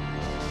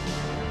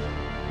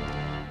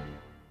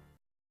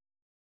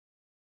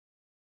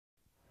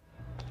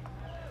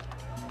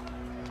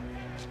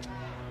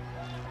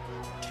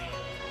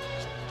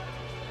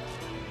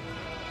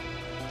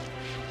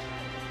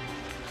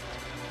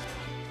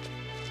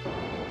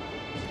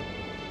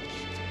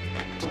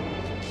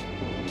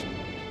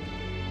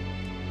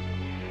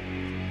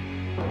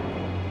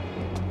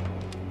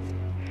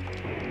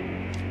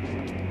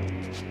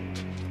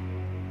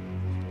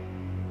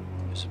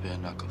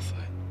 bare-knuckle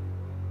fight.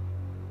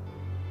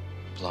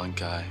 A blonde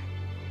guy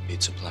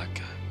beats a black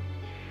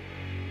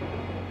guy.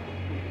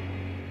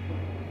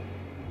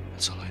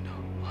 That's all I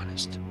know,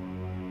 honest.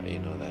 How you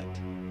know that?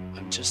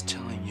 I'm just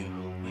telling you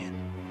who'll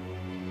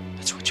win.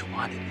 That's what you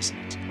wanted, isn't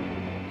it?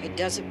 He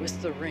does it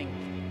with the ring.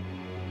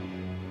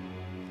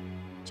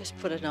 Just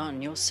put it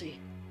on, you'll see.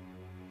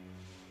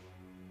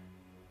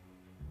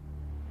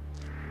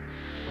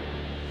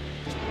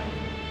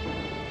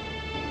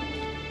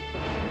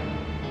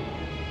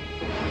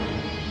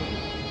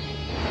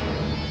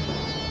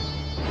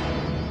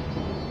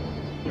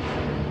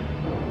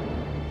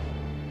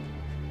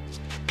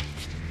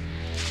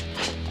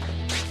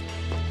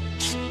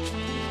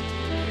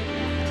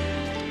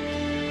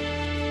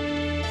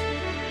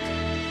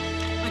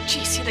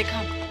 Jeez, here they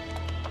come.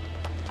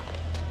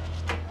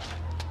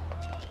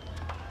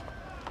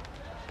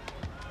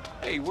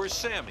 Hey, where's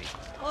Sammy?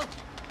 Oh.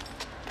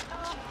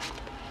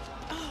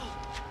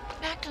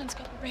 Macklin's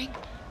got the ring.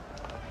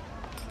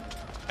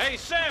 Hey,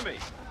 Sammy!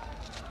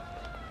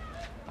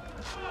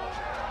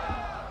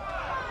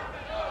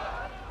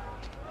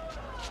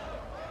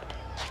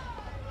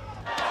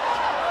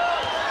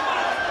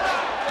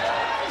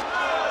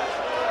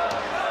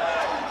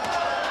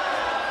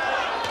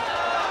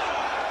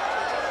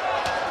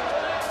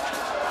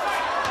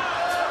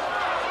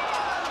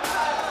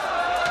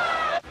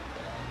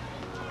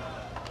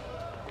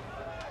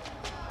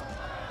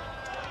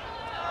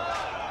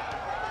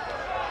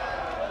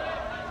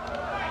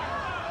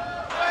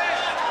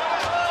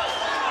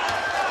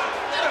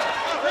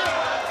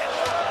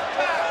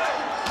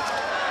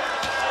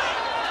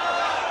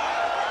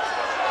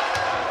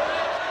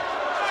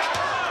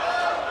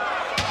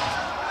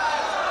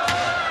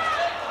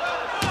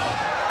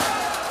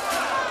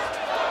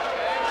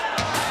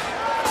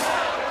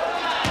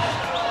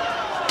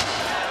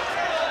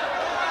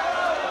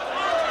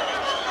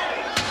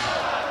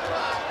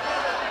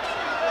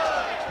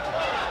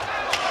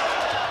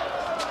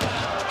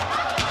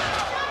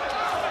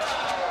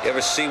 You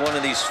ever see one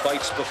of these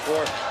fights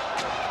before?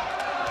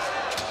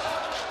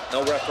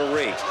 No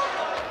referee.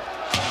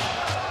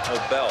 No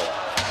bell.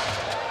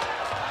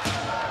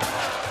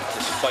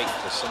 Just fight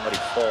till somebody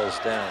falls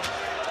down.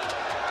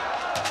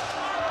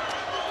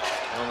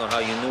 I don't know how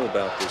you knew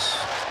about this.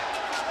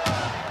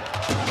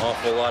 An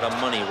awful lot of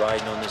money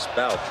riding on this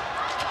bout.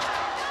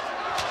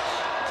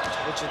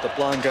 I told you the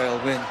blonde guy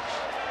will win.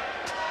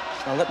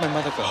 Now let my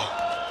mother go.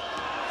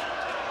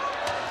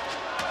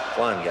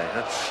 Blonde guy,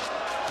 huh?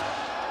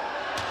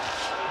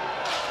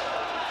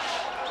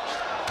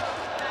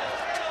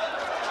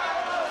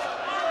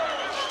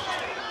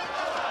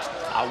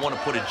 I want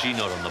to put a G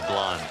note on the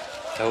blonde.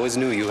 I always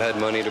knew you had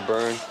money to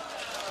burn.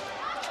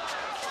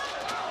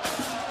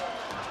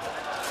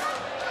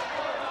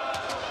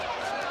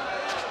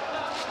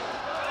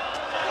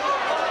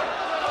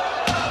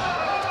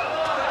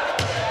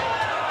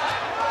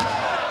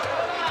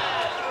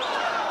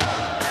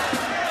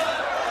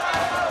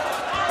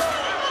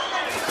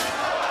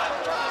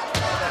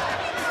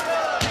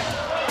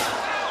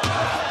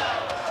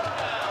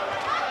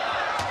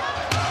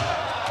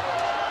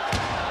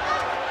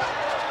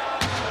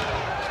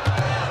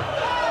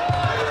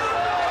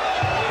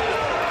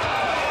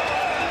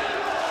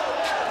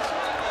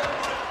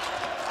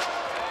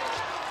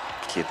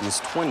 Kid was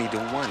 20 to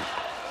 1.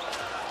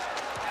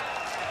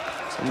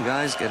 Some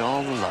guys get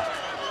all the luck.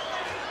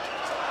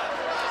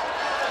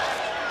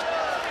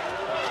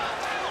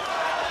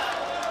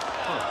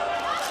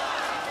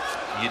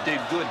 You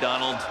did good,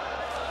 Donald.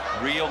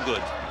 Real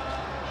good.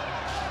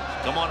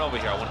 Come on over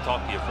here. I want to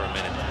talk to you for a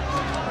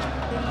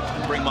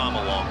minute. Bring Mom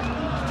along.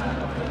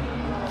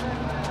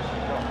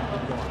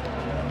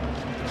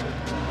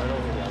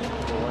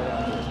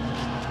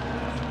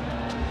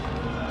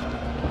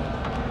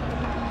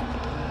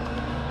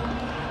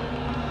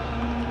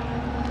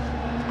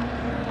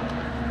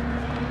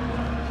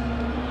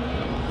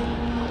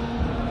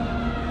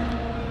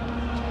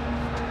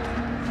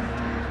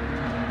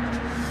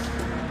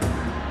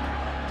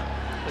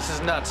 This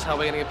is nuts. How are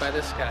we gonna get by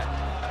this guy?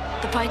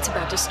 The fight's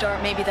about to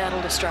start. Maybe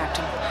that'll distract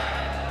him.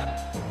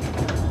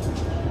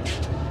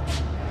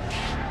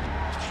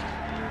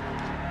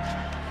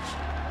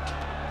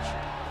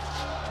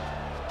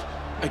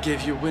 I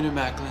gave you a winner,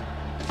 Macklin.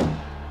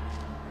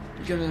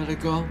 You gonna let it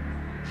go?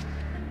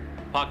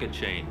 Pocket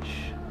change.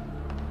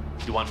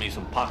 You want me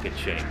some pocket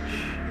change?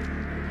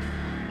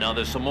 Now,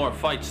 there's some more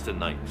fights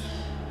tonight.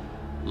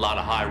 A lot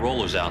of high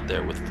rollers out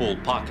there with full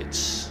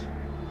pockets.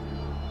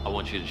 I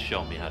want you to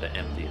show me how to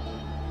empty them.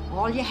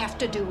 All you have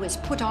to do is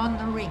put on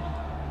the ring.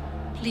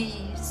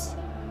 Please.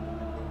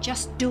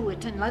 Just do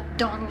it and let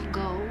Donald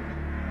go.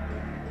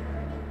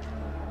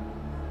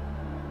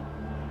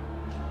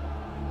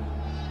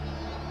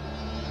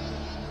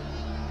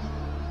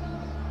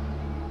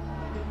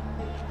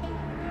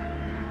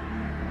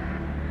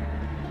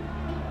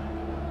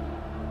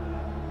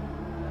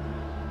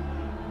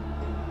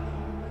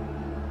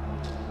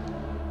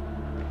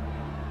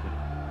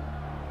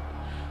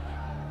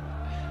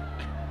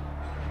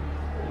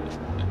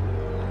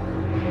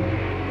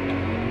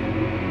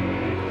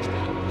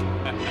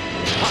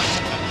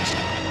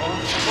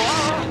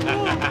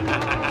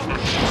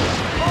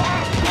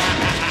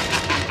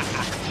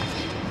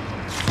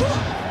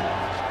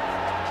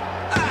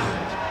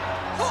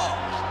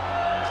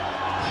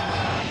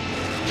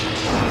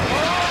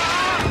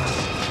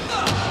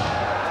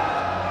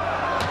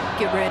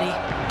 Get ready.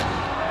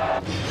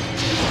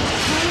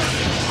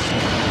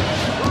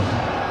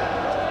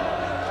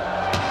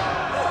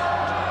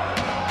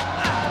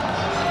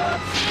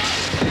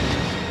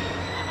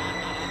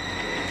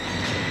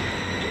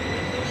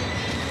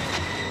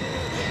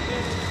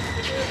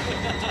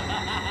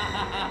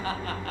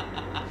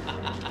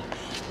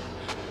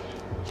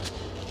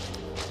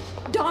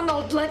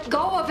 Donald, let go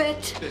of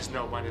it. There's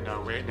no one in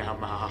our way now,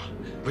 Ma.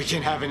 We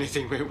can have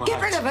anything we want.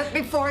 Get rid of it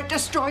before it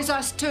destroys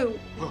us, too.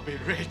 We'll be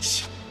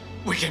rich.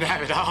 We can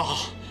have it all.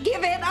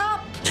 Give it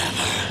up.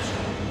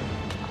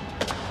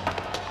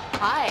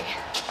 Hi.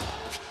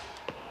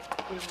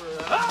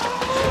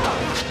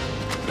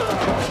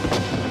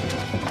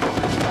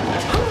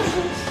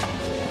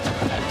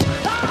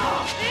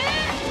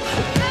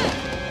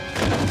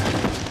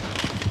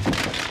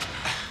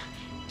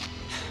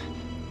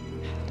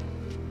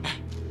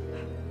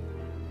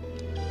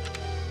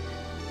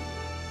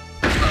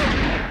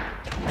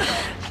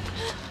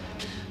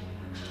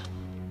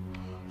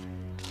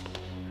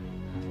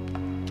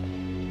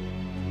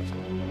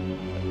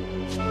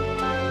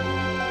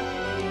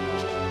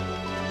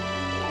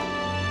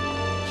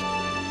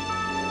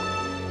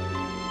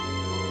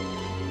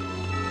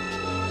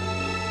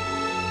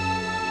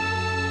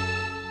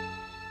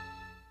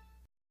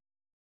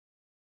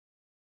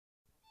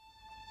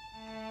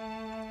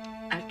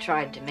 I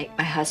tried to make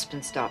my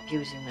husband stop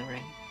using the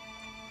ring,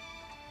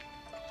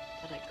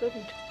 but I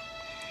couldn't.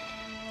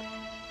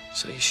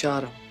 So you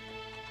shot him?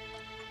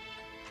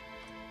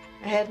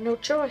 I had no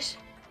choice.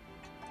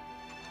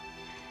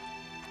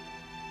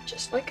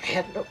 Just like I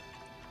had no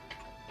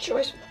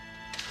choice.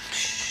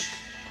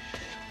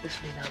 This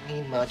may not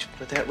mean much,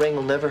 but that ring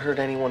will never hurt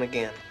anyone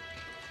again.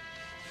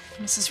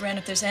 Mrs. Wren,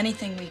 if there's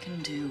anything we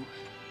can do.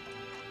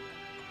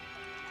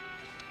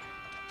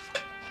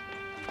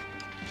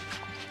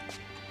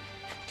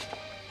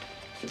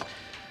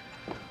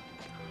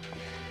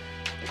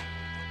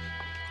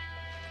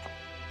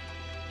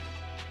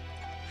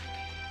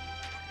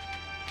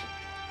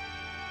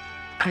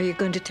 Are you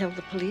going to tell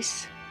the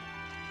police?